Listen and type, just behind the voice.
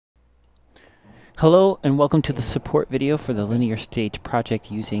Hello and welcome to the support video for the Linear Stage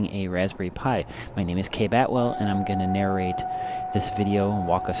project using a Raspberry Pi. My name is Kay Batwell and I'm going to narrate this video and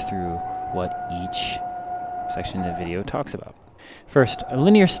walk us through what each section of the video talks about. First, a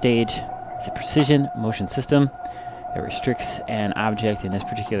linear stage is a precision motion system that restricts an object, in this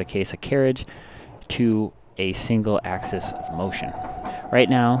particular case a carriage, to a single axis of motion. Right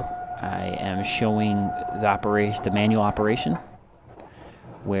now I am showing the manual operation,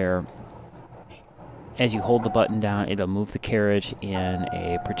 where as you hold the button down, it'll move the carriage in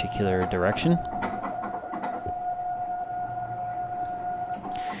a particular direction.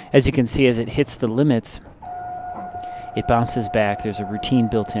 As you can see, as it hits the limits, it bounces back. There's a routine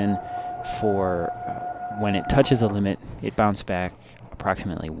built in for when it touches a limit, it bounces back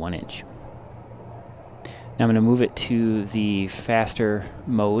approximately 1 inch. Now I'm going to move it to the faster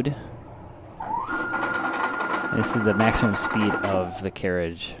mode. This is the maximum speed of the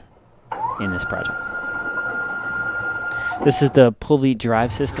carriage in this project. This is the pulley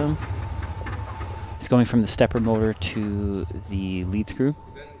drive system. It's going from the stepper motor to the lead screw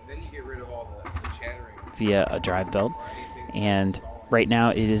Then you get rid of all the chattering via a drive belt. And right now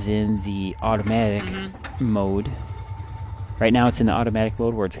it is in the automatic mode. Right now it's in the automatic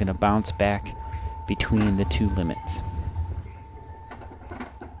mode where it's going to bounce back between the two limits.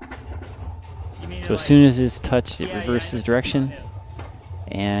 So as soon as it's touched, it reverses direction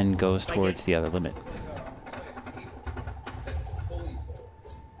and goes towards the other limit.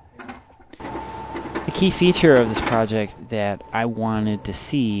 The key feature of this project that I wanted to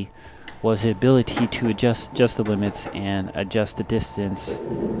see was the ability to adjust the limits and adjust the distance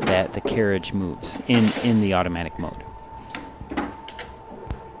that the carriage moves in the automatic mode.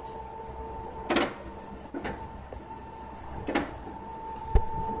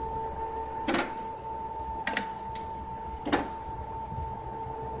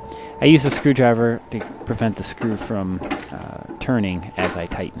 I use a screwdriver to prevent the screw from turning as I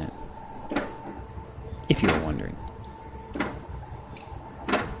tighten it, if you were wondering.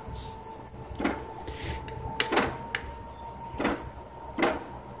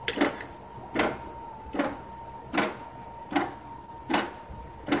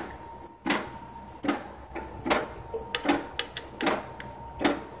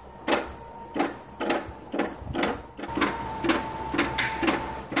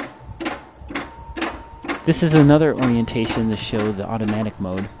 This is another orientation to show the automatic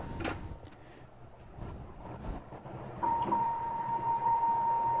mode.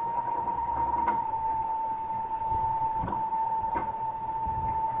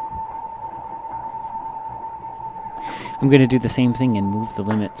 I'm going to do the same thing and move the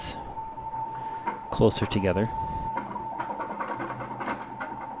limits closer together.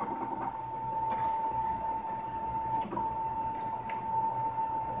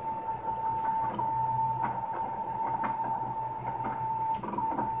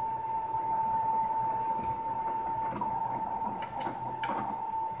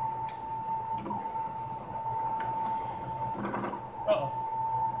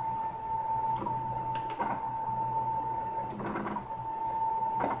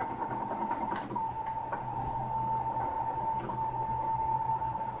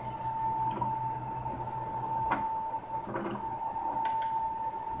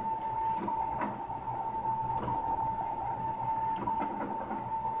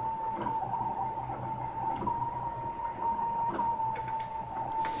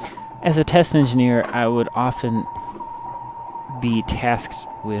 As a test engineer, I would often be tasked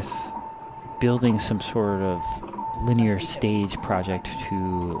with building some sort of linear stage project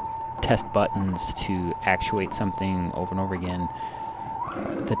to test buttons, to actuate something over and over again,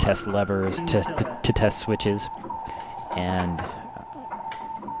 to test levers, to test switches. And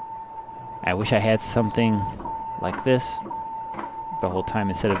I wish I had something like this the whole time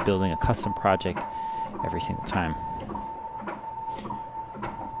instead of building a custom project every single time.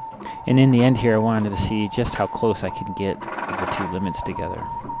 And in the end here, I wanted to see just how close I could get the two limits together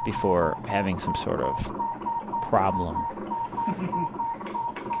before having some sort of problem.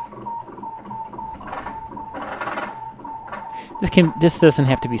 This doesn't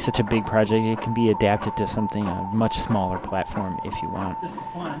have to be such a big project. It can be adapted to something, a much smaller platform if you want. Just for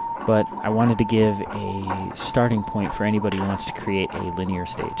fun. But I wanted to give a starting point for anybody who wants to create a linear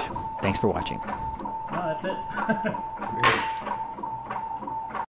stage. Thanks for watching. Oh, that's it.